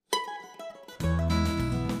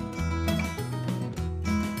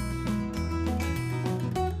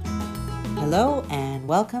Hello and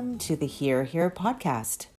welcome to the Hear Here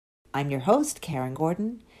podcast. I'm your host, Karen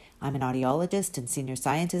Gordon. I'm an audiologist and senior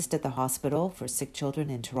scientist at the Hospital for Sick Children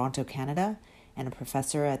in Toronto, Canada, and a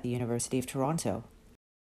professor at the University of Toronto.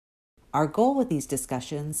 Our goal with these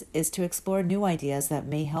discussions is to explore new ideas that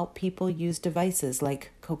may help people use devices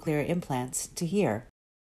like cochlear implants to hear.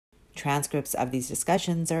 Transcripts of these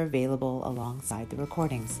discussions are available alongside the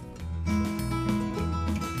recordings.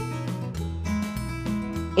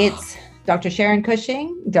 It's Dr. Sharon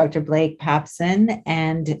Cushing, Dr. Blake Papson,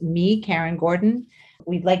 and me, Karen Gordon.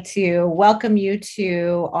 We'd like to welcome you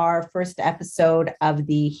to our first episode of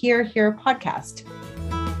the Hear Here podcast.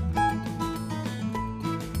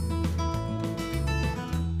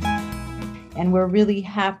 And we're really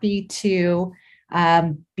happy to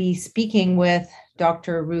be speaking with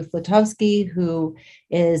Dr. Ruth Litovsky, who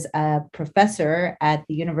is a professor at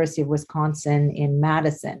the University of Wisconsin in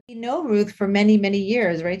Madison. You know Ruth for many, many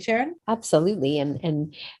years, right, Sharon? Absolutely.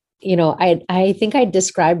 And you know, I think I'd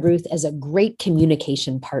describe Ruth as a great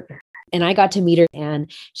communication partner. And I got to meet her,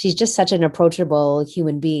 and she's just such an approachable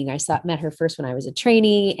human being. Met her first when I was a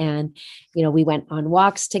trainee, and, you know, we went on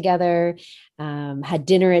walks together, had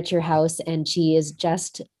dinner at your house, and she is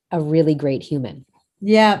just a really great human.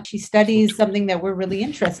 Yeah, she studies something that we're really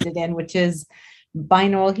interested in, which is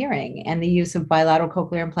binaural hearing and the use of bilateral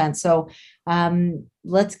cochlear implants. So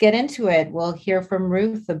let's get into it. We'll hear from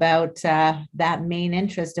Ruth about that main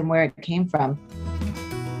interest and where it came from.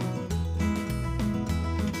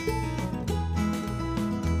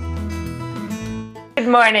 Good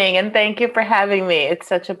morning, and thank you for having me. It's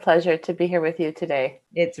such a pleasure to be here with you today.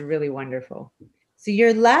 It's really wonderful. So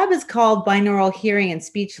your lab is called Binaural Hearing and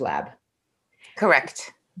Speech Lab.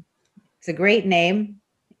 Correct. It's a great name,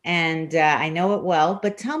 and I know it well,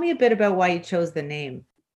 but tell me a bit about why you chose the name.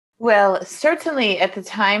 Well, certainly at the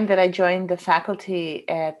time that I joined the faculty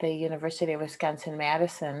at the University of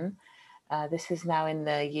Wisconsin-Madison, this is now in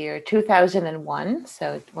the year 2001,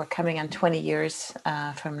 so we're coming on 20 years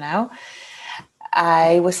from now,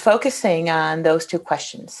 I was focusing on those two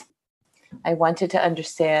questions. I wanted to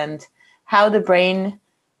understand how the brain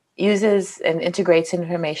uses and integrates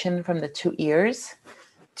information from the two ears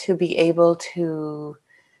to be able to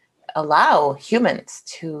allow humans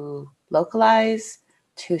to localize,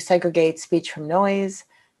 to segregate speech from noise,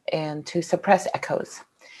 and to suppress echoes.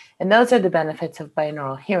 And those are the benefits of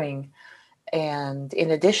binaural hearing. And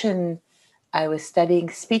in addition, I was studying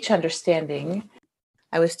speech understanding.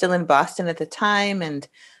 I was still in Boston at the time, and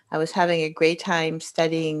I was having a great time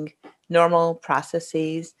studying normal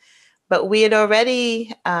processes. But we had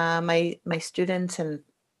already, my students and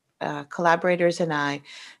collaborators and I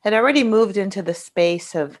had already moved into the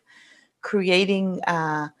space of creating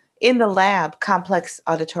in the lab complex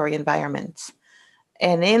auditory environments.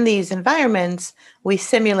 And in these environments, we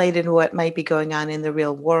simulated what might be going on in the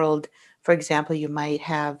real world. For example, you might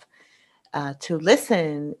have to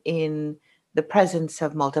listen in the presence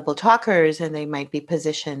of multiple talkers, and they might be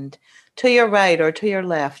positioned to your right or to your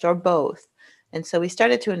left or both. And so we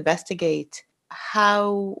started to investigate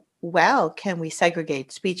how well can we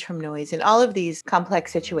segregate speech from noise in all of these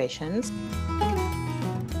complex situations.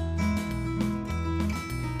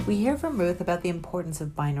 We hear from Ruth about the importance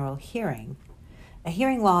of binaural hearing. A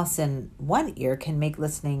hearing loss in one ear can make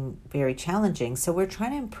listening very challenging, so we're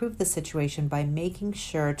trying to improve the situation by making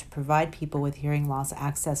sure to provide people with hearing loss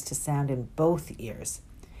access to sound in both ears.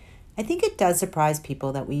 I think it does surprise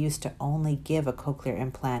people that we used to only give a cochlear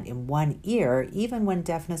implant in one ear, even when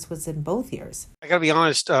deafness was in both ears. I got to be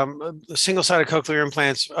honest, single-sided cochlear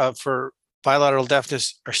implants for bilateral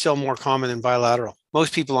deafness are still more common than bilateral.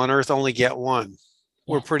 Most people on Earth only get one.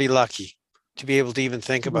 Yeah. We're pretty lucky to be able to even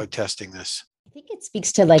think about testing this. I think it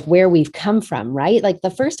speaks to like where we've come from, right? Like the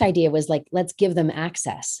first idea was like, let's give them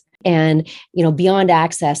access. And, you know, beyond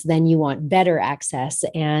access, then you want better access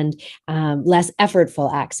and less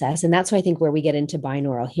effortful access. And that's why I think where we get into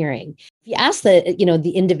binaural hearing. If you ask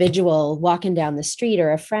the individual walking down the street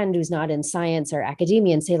or a friend who's not in science or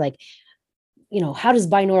academia and say like, you know, how does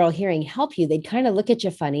binaural hearing help you? They'd kind of look at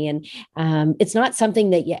you funny. And it's not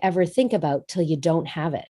something that you ever think about till you don't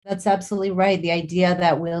have it. That's absolutely right. The idea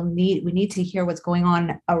that we need to hear what's going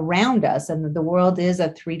on around us, and the world is a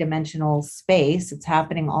three-dimensional space. It's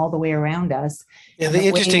happening all the way around us. Yeah, the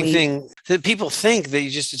interesting thing that people think that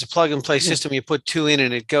it's a plug and play system. You put two in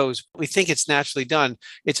and it goes. We think it's naturally done.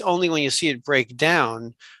 It's only when you see it break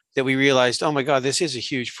down that we realized, oh my God, this is a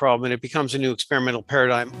huge problem, and it becomes a new experimental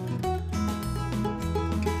paradigm.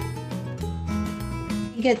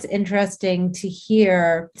 it's interesting to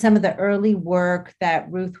hear some of the early work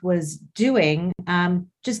that Ruth was doing,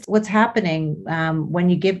 just what's happening when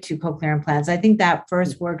you give two cochlear implants. I think that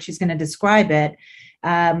first work, she's going to describe it,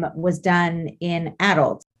 was done in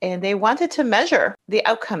adults. And they wanted to measure the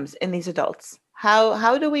outcomes in these adults.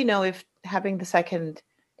 How do we know if having the second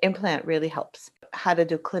implant really helps? How to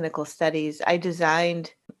do clinical studies. I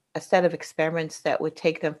designed a set of experiments that would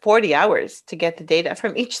take them 40 hours to get the data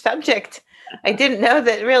from each subject. I didn't know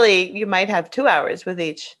that really you might have 2 hours with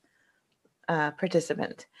each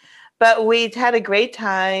participant. But we had a great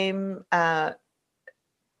time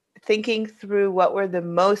thinking through what were the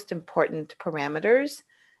most important parameters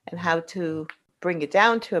and how to bring it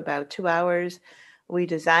down to about 2 hours. We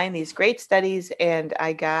designed these great studies, and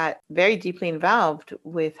I got very deeply involved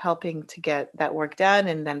with helping to get that work done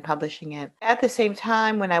and then publishing it. At the same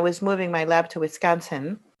time, when I was moving my lab to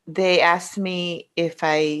Wisconsin, they asked me if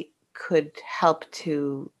I could help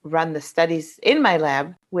to run the studies in my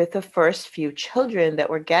lab with the first few children that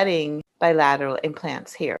were getting bilateral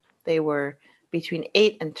implants here. They were between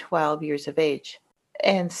 8 and 12 years of age.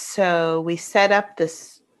 And so we set up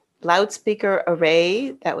this loudspeaker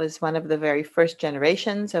array that was one of the very first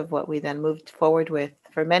generations of what we then moved forward with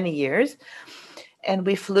for many years. And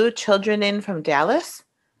we flew children in from Dallas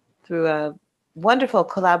through a wonderful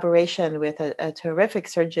collaboration with a terrific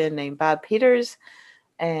surgeon named Bob Peters,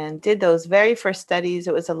 and did those very first studies.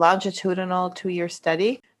 It was a longitudinal 2-year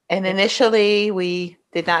study. And initially, we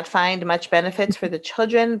did not find much benefits for the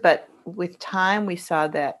children, but with time, we saw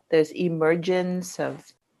that there's emergence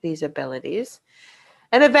of these abilities.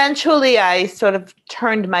 And eventually, I sort of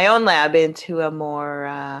turned my own lab into a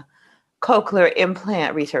more cochlear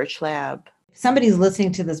implant research lab. Somebody's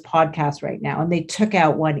listening to this podcast right now, and they took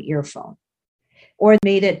out one earphone or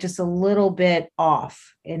made it just a little bit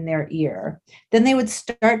off in their ear, then they would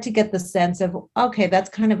start to get the sense of, okay, that's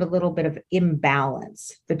kind of a little bit of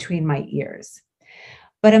imbalance between my ears.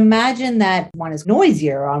 But imagine that one is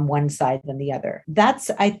noisier on one side than the other.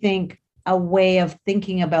 That's, I think, a way of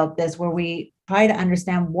thinking about this where we try to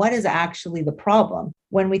understand what is actually the problem.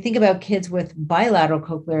 When we think about kids with bilateral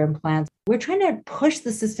cochlear implants, we're trying to push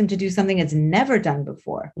the system to do something it's never done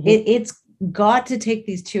before. Mm-hmm. It's got to take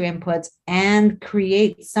these two inputs and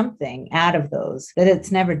create something out of those that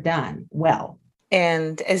it's never done well.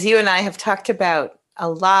 And as you and I have talked about a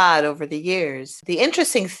lot over the years, the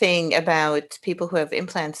interesting thing about people who have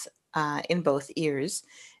implants in both ears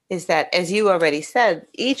is that, as you already said,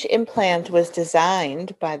 each implant was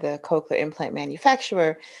designed by the cochlear implant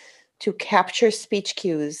manufacturer to capture speech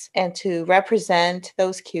cues and to represent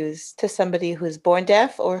those cues to somebody who's born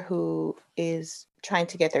deaf or who is trying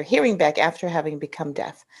to get their hearing back after having become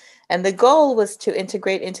deaf. And the goal was to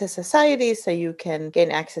integrate into society so you can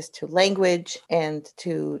gain access to language and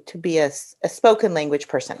to be a spoken language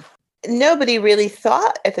person. Nobody really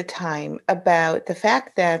thought at the time about the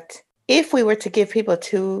fact that if we were to give people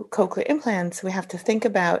two cochlear implants, we have to think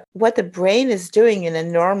about what the brain is doing in a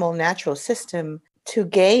normal, natural system to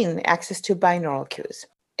gain access to binaural cues.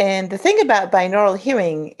 And the thing about binaural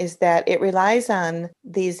hearing is that it relies on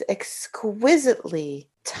these exquisitely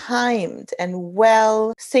timed and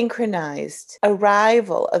well synchronized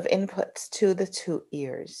arrival of inputs to the two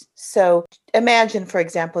ears. So imagine, for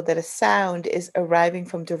example, that a sound is arriving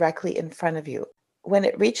from directly in front of you. When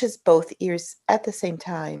it reaches both ears at the same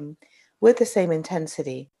time, with the same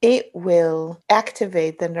intensity, it will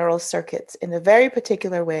activate the neural circuits in a very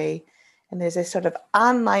particular way. And there's a sort of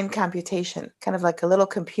online computation, kind of like a little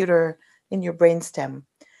computer in your brainstem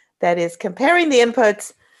that is comparing the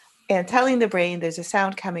inputs and telling the brain there's a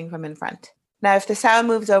sound coming from in front. Now, if the sound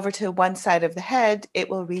moves over to one side of the head, it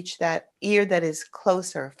will reach that ear that is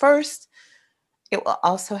closer first. It will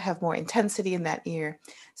also have more intensity in that ear.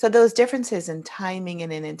 So those differences in timing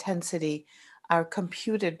and in intensity are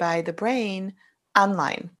computed by the brain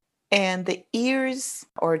online. And the ears,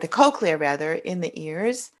 or the cochlea rather, in the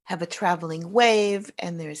ears have a traveling wave,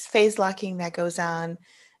 and there's phase locking that goes on.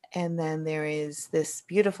 And then there is this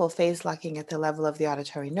beautiful phase locking at the level of the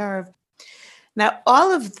auditory nerve. Now,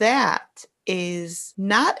 all of that is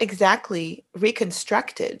not exactly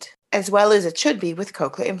reconstructed as well as it should be with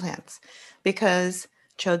cochlear implants, because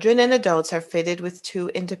children and adults are fitted with two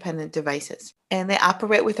independent devices, and they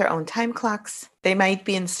operate with their own time clocks. They might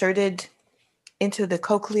be inserted into the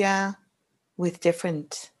cochlea with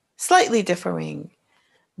different, slightly differing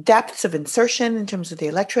depths of insertion in terms of the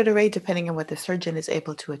electrode array, depending on what the surgeon is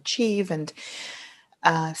able to achieve. And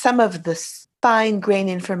some of the fine grain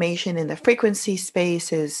information in the frequency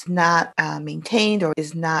space is not maintained or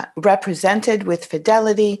is not represented with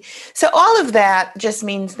fidelity. So all of that just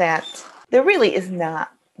means that there really is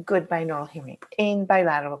not good binaural hearing in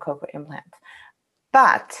bilateral cochlear implants.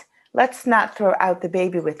 But let's not throw out the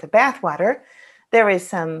baby with the bathwater. There is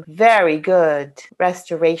some very good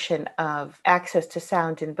restoration of access to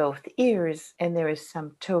sound in both ears, and there is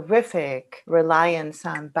some terrific reliance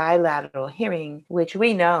on bilateral hearing, which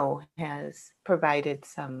we know has provided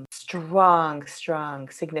some strong,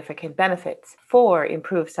 significant benefits for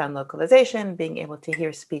improved sound localization, being able to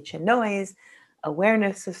hear speech and noise,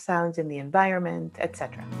 awareness of sounds in the environment,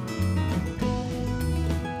 etc.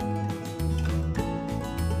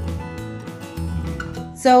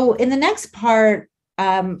 So in the next part,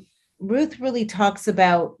 Ruth really talks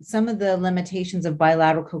about some of the limitations of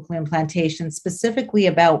bilateral cochlear implantation, specifically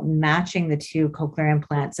about matching the two cochlear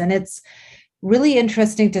implants. And it's really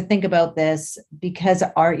interesting to think about this because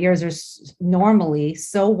our ears are normally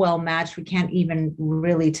so well matched, we can't even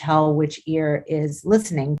really tell which ear is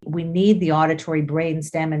listening. We need the auditory brain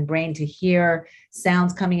stem and brain to hear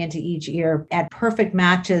sounds coming into each ear at perfect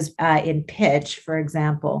matches in pitch, for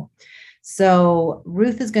example. So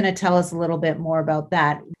Ruth is going to tell us a little bit more about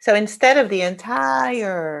that. So instead of the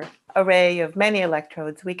entire array of many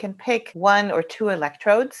electrodes, we can pick one or two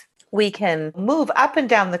electrodes. We can move up and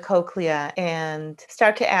down the cochlea and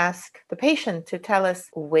start to ask the patient to tell us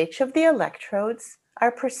which of the electrodes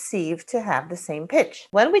are perceived to have the same pitch.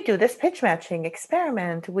 When we do this pitch matching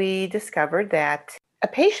experiment, we discovered that a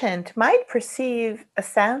patient might perceive a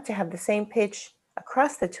sound to have the same pitch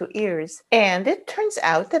across the two ears. And it turns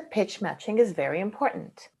out that pitch matching is very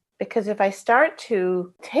important, because if I start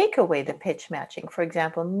to take away the pitch matching, for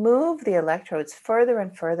example, move the electrodes further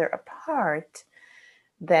and further apart,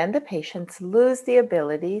 then the patients lose the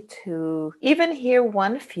ability to even hear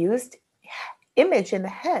one fused image in the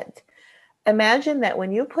head. Imagine that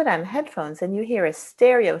when you put on headphones and you hear a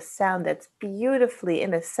stereo sound that's beautifully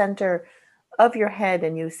in the center of your head,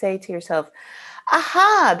 and you say to yourself,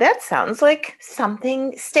 aha, that sounds like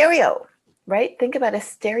something stereo, right? Think about a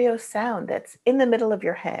stereo sound that's in the middle of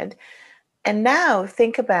your head. And now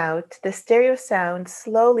think about the stereo sound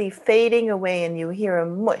slowly fading away and you hear a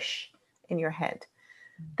mush in your head.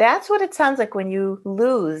 That's what it sounds like when you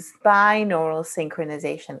lose binaural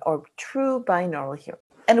synchronization or true binaural hearing.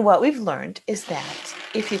 And what we've learned is that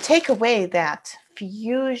if you take away that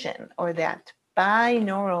fusion or that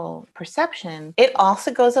binaural perception, it also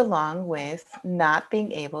goes along with not being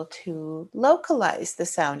able to localize the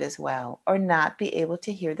sound as well, or not be able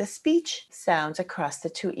to hear the speech sounds across the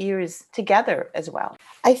two ears together as well.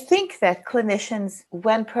 I think that clinicians,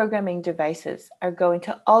 when programming devices, are going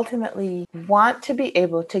to ultimately want to be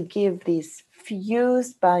able to give these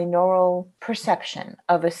fused binaural perception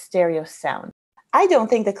of a stereo sound. I don't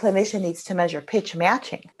think the clinician needs to measure pitch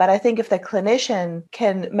matching, but I think if the clinician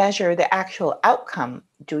can measure the actual outcome,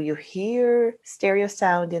 do you hear stereo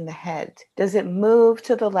sound in the head? Does it move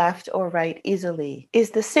to the left or right easily? Is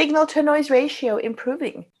the signal to noise ratio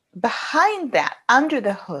improving? Behind that, under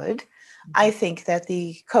the hood, I think that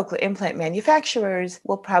the cochlear implant manufacturers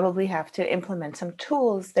will probably have to implement some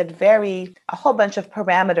tools that vary a whole bunch of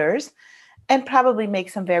parameters and probably make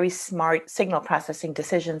some very smart signal processing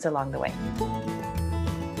decisions along the way.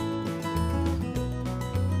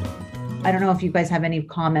 I don't know if you guys have any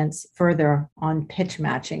comments further on pitch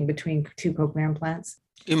matching between two cochlear implants.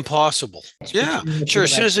 Impossible. Yeah, sure.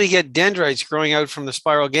 As soon as we get dendrites growing out from the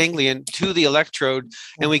spiral ganglion to the electrode,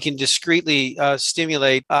 and we can discretely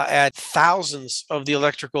stimulate at thousands of the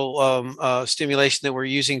electrical stimulation that we're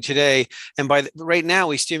using today. And right now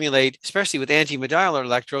we stimulate, especially with antimedullary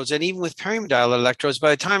electrodes and even with perimedullary electrodes,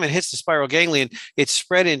 by the time it hits the spiral ganglion, it's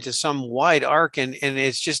spread into some wide arc, and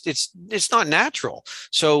it's not natural.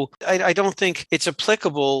 So I don't think it's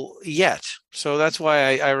applicable yet. So that's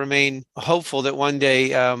why I remain hopeful that one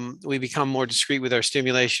day we become more discreet with our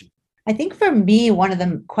stimulation. I think for me, one of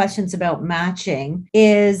the questions about matching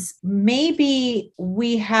is maybe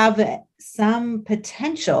we have some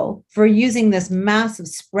potential for using this massive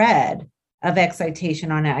spread of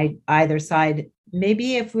excitation on either side.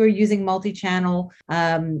 Maybe if we're using multi-channel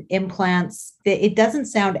implants, it doesn't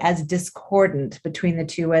sound as discordant between the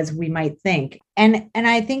two as we might think. And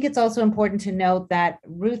I think it's also important to note that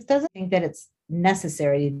Ruth doesn't think that it's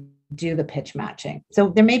necessary to do the pitch matching. So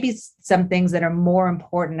there may be some things that are more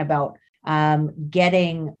important about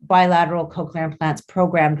getting bilateral cochlear implants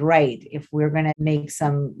programmed right if we're going to make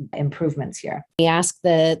some improvements here. We ask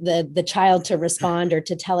the child to respond or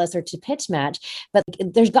to tell us or to pitch match, but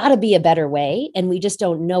there's got to be a better way, and we just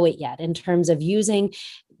don't know it yet in terms of using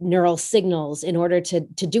neural signals in order to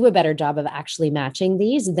do a better job of actually matching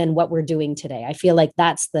these than what we're doing today. I feel like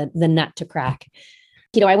that's the nut to crack.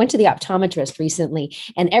 I went to the optometrist recently,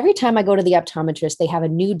 and every time I go to the optometrist, they have a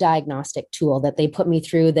new diagnostic tool that they put me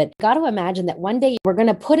through that got to imagine that one day we're going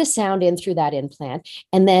to put a sound in through that implant,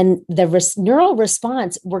 and then the neural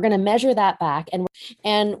response, we're going to measure that back,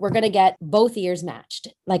 and we're going to get both ears matched.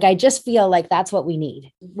 Like, I just feel like that's what we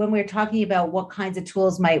need. When we're talking about what kinds of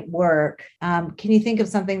tools might work, can you think of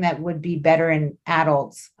something that would be better in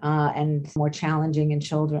adults and more challenging in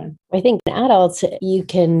children? I think in adults, you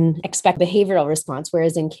can expect behavioral response,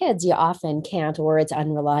 whereas in kids, you often can't, or it's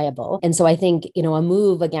unreliable. And so I think, a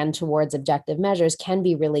move again towards objective measures can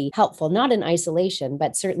be really helpful, not in isolation,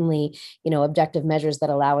 but certainly, objective measures that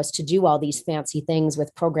allow us to do all these fancy things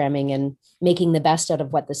with programming and making the best out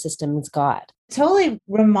of what the system's got. Totally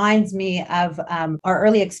reminds me of our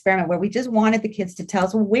early experiment where we just wanted the kids to tell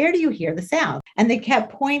us, well, where do you hear the sound? And they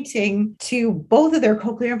kept pointing to both of their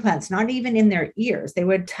cochlear implants, not even in their ears. They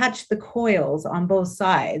would touch the coils on both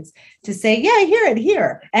sides to say, yeah, I hear it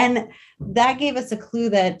here. And that gave us a clue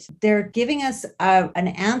that they're giving us an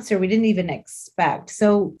answer we didn't even expect.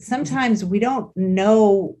 So sometimes we don't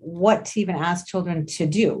know what to even ask children to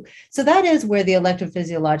do. So that is where the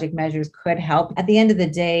electrophysiologic measures could help. At the end of the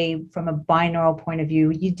day, from a binaural point of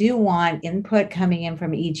view, you do want input coming in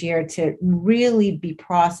from each ear to really be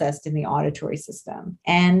processed in the auditory system.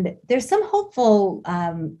 And there's some hopeful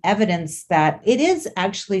evidence that it is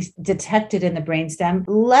actually detected in the brainstem,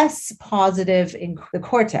 less positive in the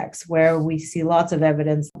cortex, where we see lots of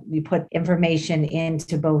evidence. We put information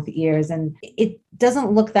into both ears, and it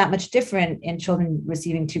doesn't look that much different in children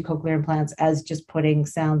receiving 2 cochlear implants as just putting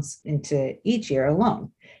sounds into each ear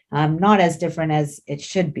alone. Not as different as it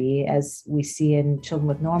should be, as we see in children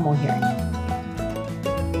with normal hearing.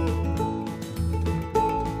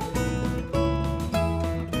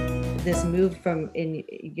 This move from in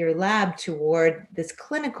your lab toward this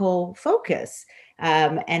clinical focus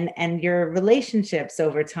and your relationships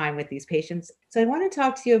over time with these patients. So I want to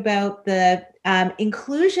talk to you about the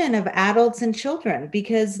inclusion of adults and children,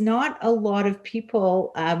 because not a lot of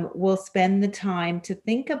people will spend the time to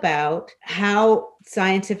think about how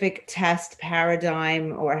scientific test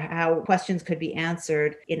paradigm or how questions could be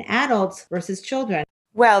answered in adults versus children.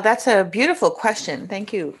 Well, that's a beautiful question.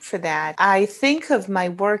 Thank you for that. I think of my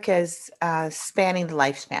work as spanning the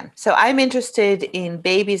lifespan. So I'm interested in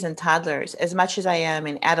babies and toddlers as much as I am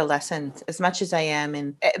in adolescents, as much as I am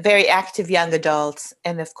in very active young adults,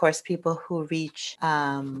 and of course, people who reach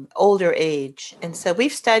older age. And so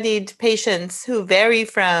we've studied patients who vary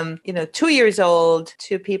from, 2 years old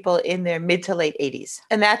to people in their mid to late 80s.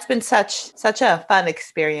 And that's been such a fun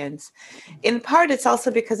experience. In part, it's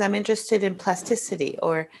also because I'm interested in plasticity,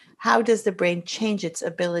 or how does the brain change its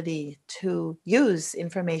ability to use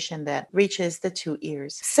information that reaches the 2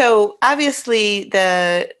 ears? So obviously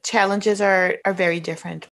the challenges are very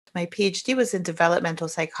different. My PhD was in developmental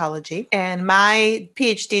psychology, and my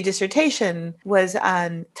PhD dissertation was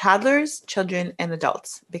on toddlers, children, and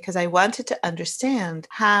adults, because I wanted to understand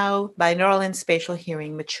how binaural and spatial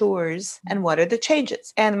hearing matures and what are the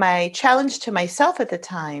changes. And my challenge to myself at the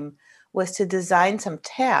time was to design some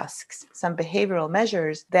tasks, some behavioral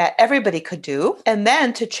measures that everybody could do, and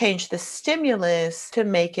then to change the stimulus to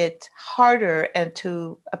make it harder and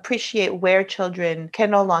to appreciate where children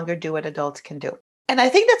can no longer do what adults can do. And I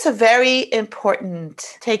think that's a very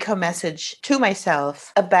important take-home message to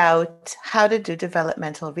myself about how to do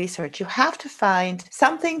developmental research. You have to find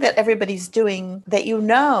something that everybody's doing that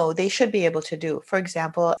they should be able to do. For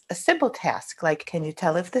example, a simple task like, can you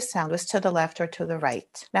tell if the sound was to the left or to the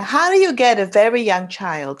right? Now, how do you get a very young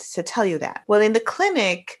child to tell you that? Well, in the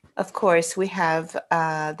clinic, of course, we have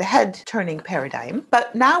the head turning paradigm.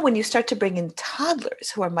 But now when you start to bring in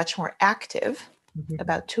toddlers who are much more active,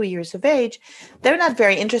 about 2 years of age, they're not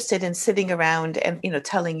very interested in sitting around and,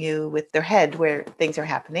 telling you with their head where things are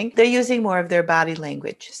happening. They're using more of their body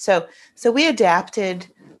language. So we adapted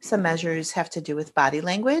some measures have to do with body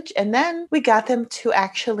language. And then we got them to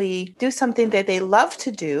actually do something that they love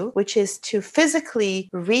to do, which is to physically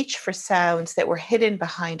reach for sounds that were hidden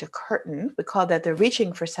behind a curtain. We call that the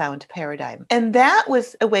reaching for sound paradigm. And that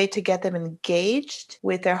was a way to get them engaged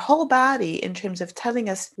with their whole body in terms of telling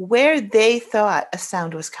us where they thought a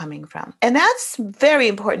sound was coming from. And that's very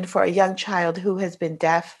important for a young child who has been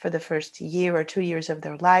deaf for the first year or 2 years of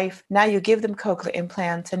their life. Now you give them cochlear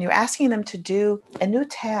implants and you're asking them to do a new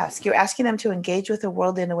task. You're asking them to engage with the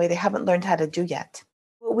world in a way they haven't learned how to do yet.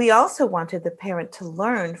 What we also wanted the parent to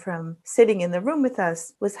learn from sitting in the room with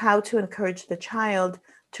us was how to encourage the child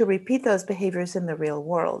to repeat those behaviors in the real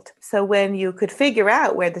world. So when you could figure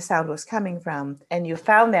out where the sound was coming from and you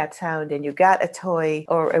found that sound and you got a toy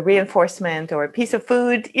or a reinforcement or a piece of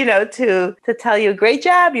food, to tell you, great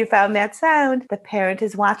job, you found that sound, the parent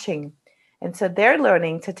is watching. And so they're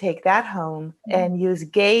learning to take that home and use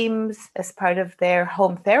games as part of their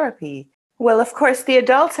home therapy. Well, of course, the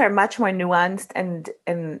adults are much more nuanced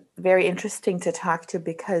and very interesting to talk to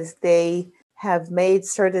because they have made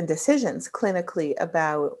certain decisions clinically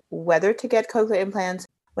about whether to get cochlear implants.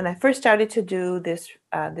 When I first started to do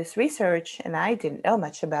this research, and I didn't know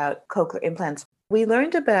much about cochlear implants, we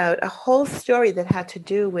learned about a whole story that had to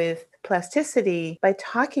do with plasticity by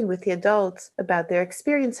talking with the adults about their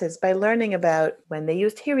experiences, by learning about when they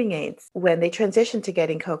used hearing aids, when they transitioned to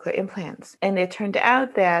getting cochlear implants. And it turned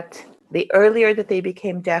out that the earlier that they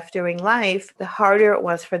became deaf during life, the harder it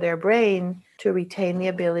was for their brain to retain the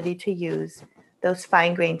ability to use those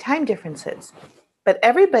fine-grained time differences. But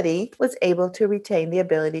everybody was able to retain the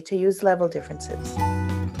ability to use level differences.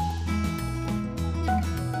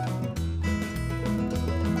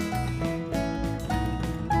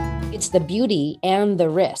 It's the beauty and the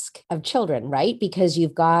risk of children, right? Because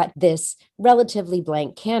you've got this relatively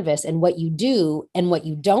blank canvas, and what you do and what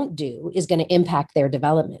you don't do is going to impact their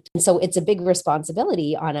development. And so it's a big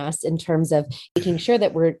responsibility on us in terms of making sure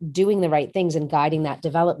that we're doing the right things and guiding that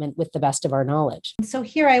development with the best of our knowledge. So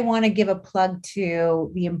here I want to give a plug to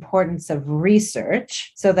the importance of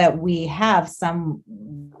research so that we have some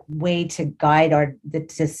way to guide the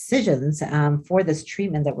decisions for this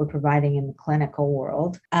treatment that we're providing in the clinical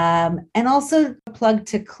world. And also a plug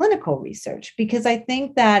to clinical research, because I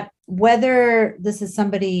think that whether this is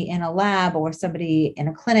somebody in a lab or somebody in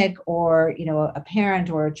a clinic or, a parent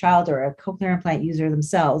or a child or a cochlear implant user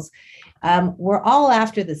themselves, we're all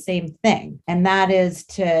after the same thing. And that is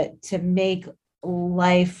to make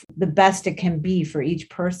life the best it can be for each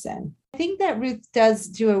person. I think that Ruth does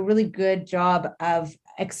do a really good job of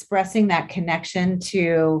expressing that connection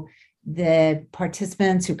to the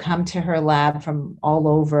participants who come to her lab from all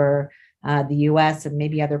over the US and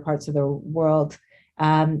maybe other parts of the world.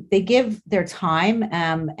 They give their time,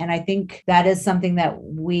 and I think that is something that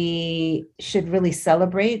we should really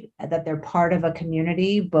celebrate, that they're part of a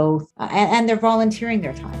community, both, and they're volunteering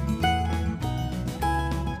their time.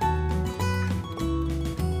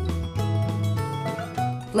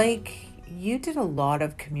 Blake, you did a lot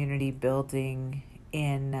of community building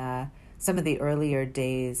in some of the earlier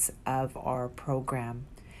days of our program.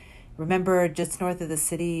 Remember, just north of the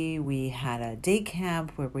city, we had a day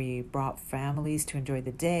camp where we brought families to enjoy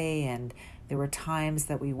the day, and there were times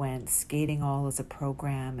that we went skating all as a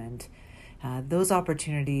program, and those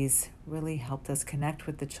opportunities really helped us connect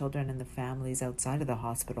with the children and the families outside of the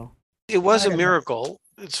hospital. It was a miracle.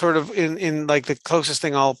 It's sort of in like the closest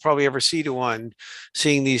thing I'll probably ever see to one,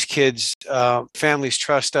 seeing these kids, families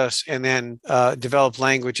trust us and then develop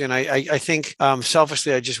language. And I think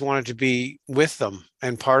selfishly, I just wanted to be with them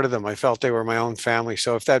and part of them. I felt they were my own family.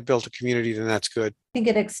 So if that built a community, then that's good. I think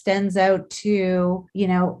it extends out to,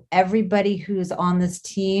 everybody who's on this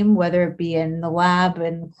team, whether it be in the lab,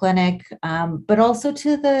 in the clinic, but also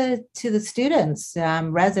to the students,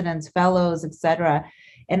 residents, fellows, etc.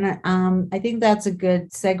 And I think that's a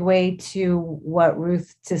good segue to what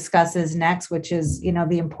Ruth discusses next, which is,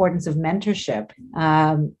 the importance of mentorship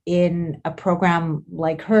in a program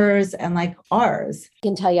like hers and like ours. I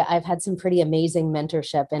can tell you, I've had some pretty amazing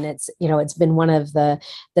mentorship, and it's been one of the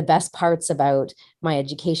best parts about my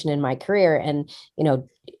education and my career. And,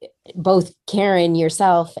 both Karen,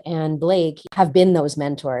 yourself, and Blake have been those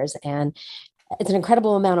mentors, and it's an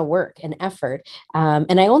incredible amount of work and effort.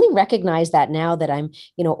 And I only recognize that now that I'm,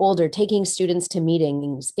 older, taking students to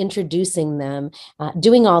meetings, introducing them,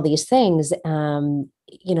 doing all these things,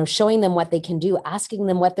 showing them what they can do, asking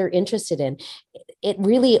them what they're interested in. It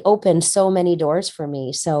really opened so many doors for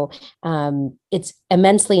me. So it's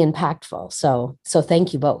immensely impactful. So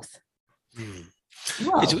thank you both.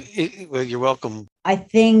 Well, you're welcome. I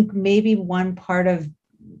think maybe one part of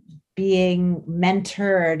being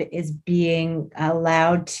mentored is being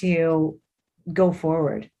allowed to go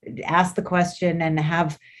forward, ask the question, and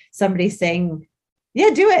have somebody saying,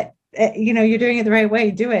 yeah, do it. You're doing it the right way,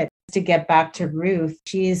 do it. To get back to Ruth,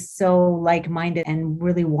 she is so like-minded and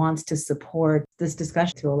really wants to support this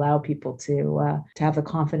discussion to allow people to have the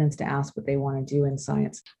confidence to ask what they want to do in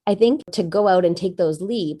science. I think to go out and take those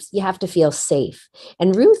leaps, you have to feel safe.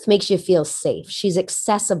 And Ruth makes you feel safe. She's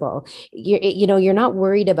accessible. You're not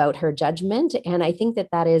worried about her judgment. And I think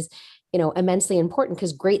that is, immensely important,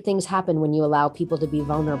 because great things happen when you allow people to be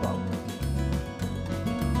vulnerable.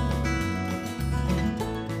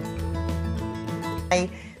 I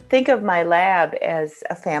think of my lab as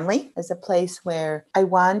a family, as a place where I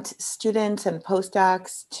want students and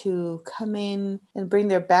postdocs to come in and bring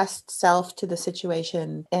their best self to the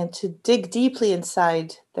situation and to dig deeply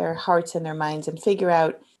inside their hearts and their minds and figure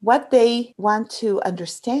out what they want to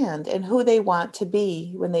understand and who they want to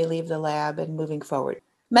be when they leave the lab and moving forward.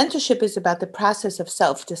 Mentorship is about the process of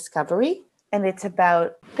self-discovery, and it's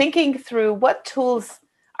about thinking through what tools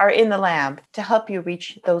are in the lab to help you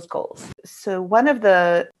reach those goals. So one of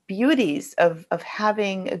the beauties of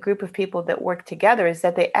having a group of people that work together is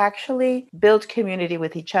that they actually build community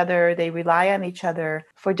with each other. They rely on each other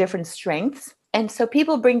for different strengths. And so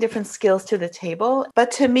people bring different skills to the table. But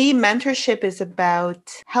to me, mentorship is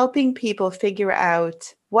about helping people figure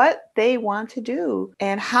out what they want to do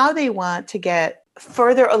and how they want to get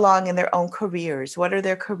further along in their own careers. What are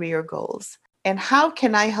their career goals? And how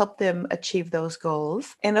can I help them achieve those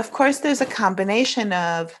goals? And of course, there's a combination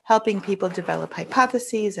of helping people develop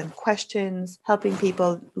hypotheses and questions, helping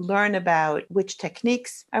people learn about which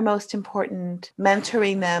techniques are most important,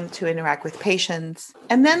 mentoring them to interact with patients.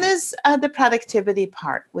 And then there's the productivity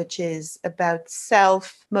part, which is about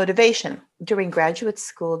self-motivation. During graduate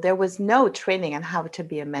school, there was no training on how to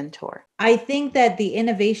be a mentor. I think that the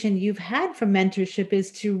innovation you've had from mentorship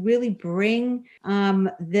is to really bring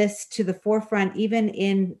this to the forefront, even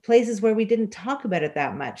in places where we didn't talk about it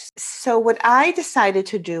that much. So what I decided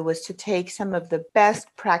to do was to take some of the best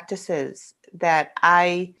practices that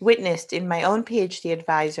I witnessed in my own PhD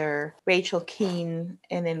advisor, Rachel Keene,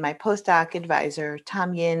 and in my postdoc advisor,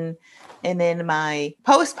 Tom Yin, and in my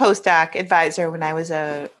postdoc advisor when I was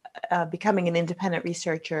becoming an independent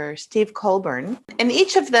researcher, Steve Colburn. And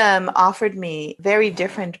each of them offered me very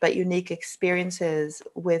different but unique experiences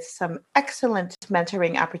with some excellent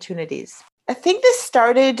mentoring opportunities. I think this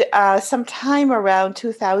started sometime around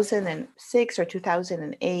 2006 or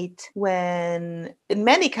 2008, when in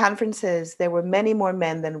many conferences, there were many more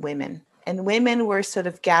men than women. And women were sort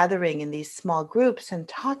of gathering in these small groups and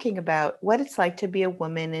talking about what it's like to be a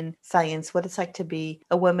woman in science, what it's like to be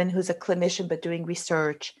a woman who's a clinician but doing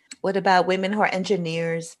research. What about women who are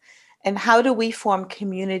engineers? And how do we form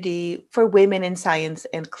community for women in science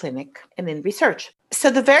and clinic and in research? So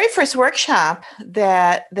the very first workshop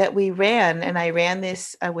that we ran, and I ran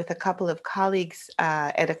this with a couple of colleagues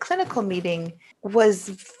at a clinical meeting, was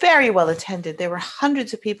very well attended. There were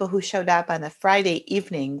hundreds of people who showed up on a Friday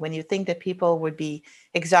evening when you think that people would be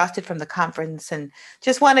exhausted from the conference and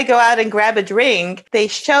just want to go out and grab a drink. They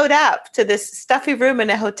showed up to this stuffy room in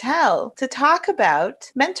a hotel to talk about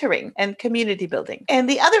mentoring and community building. And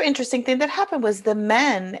the other interesting thing that happened was the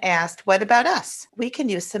men asked, what about us? We can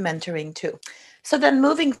use some mentoring too. So then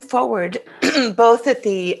moving forward, both at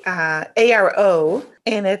the ARO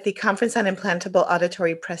and at the Conference on Implantable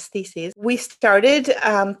Auditory Prostheses, we started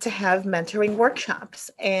to have mentoring workshops.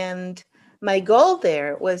 And my goal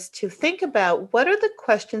there was to think about what are the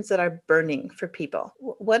questions that are burning for people?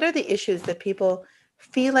 What are the issues that people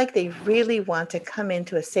feel like they really want to come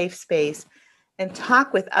into a safe space and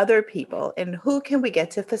talk with other people, and who can we get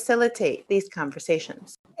to facilitate these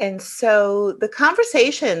conversations? And so the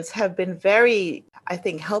conversations have been very, I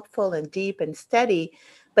think, helpful and deep and steady,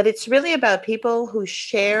 but it's really about people who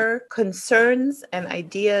share concerns and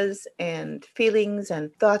ideas and feelings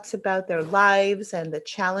and thoughts about their lives and the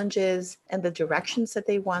challenges and the directions that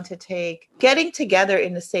they want to take, getting together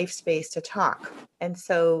in a safe space to talk. And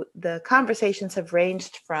so the conversations have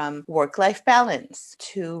ranged from work-life balance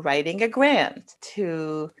to writing a grant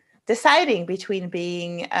to deciding between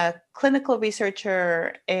being a clinical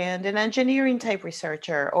researcher and an engineering type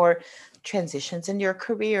researcher, or transitions in your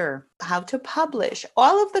career, how to publish.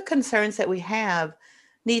 All of the concerns that we have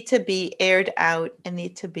need to be aired out and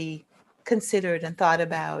need to be considered and thought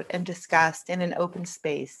about and discussed in an open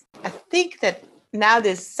space. I think that now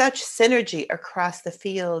there's such synergy across the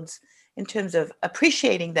fields in terms of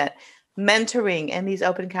appreciating that mentoring and these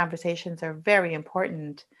open conversations are very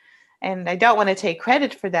important. And I don't want to take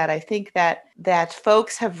credit for that. I think that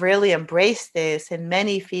folks have really embraced this in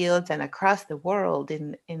many fields and across the world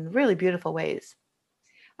in really beautiful ways.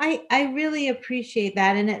 I really appreciate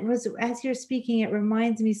that. And it was, as you're speaking, it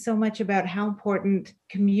reminds me so much about how important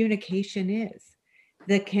communication is,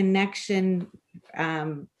 the connection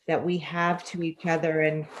that we have to each other.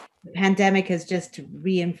 And the pandemic has just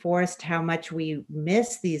reinforced how much we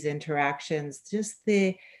miss these interactions, just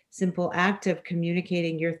the simple act of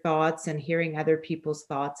communicating your thoughts and hearing other people's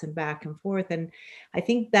thoughts and back and forth. And I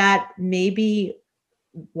think that maybe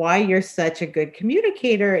why you're such a good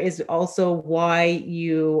communicator is also why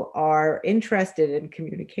you are interested in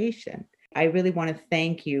communication. I really want to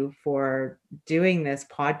thank you for doing this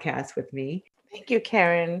podcast with me. Thank you,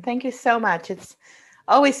 Karen. Thank you so much. It's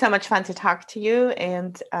always so much fun to talk to you.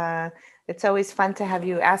 And it's always fun to have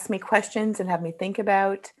you ask me questions and have me think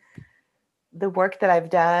about the work that I've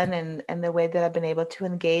done and the way that I've been able to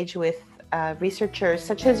engage with researchers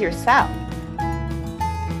such as yourself.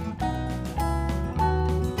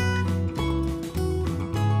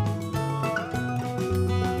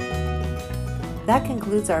 That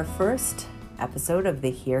concludes our first episode of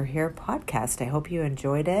the Hear podcast. I hope you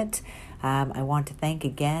enjoyed it. I want to thank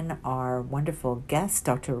again our wonderful guest,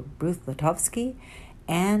 Dr. Ruth Litovsky,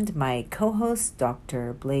 and my co-hosts,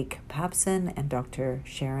 Dr. Blake Papson and Dr.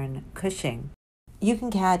 Sharon Cushing. You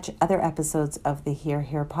can catch other episodes of the Hear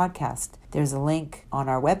podcast. There's a link on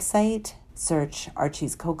our website. Search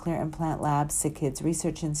Archie's Cochlear Implant Lab, Sick Kids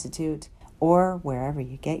Research Institute, or wherever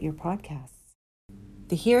you get your podcasts.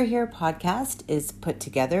 The Hear podcast is put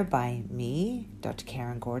together by me, Dr.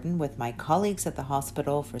 Karen Gordon, with my colleagues at the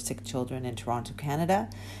Hospital for Sick Children in Toronto, Canada,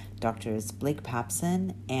 Drs. Blake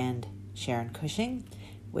Papson and Sharon Cushing,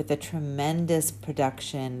 with a tremendous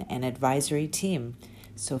production and advisory team,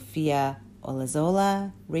 Sophia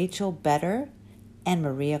Olazola, Rachel Better, and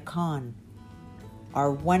Maria Kahn.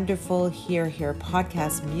 Our wonderful Hear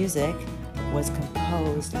podcast music was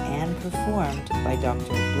composed and performed by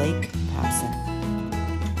Dr. Blake Papson.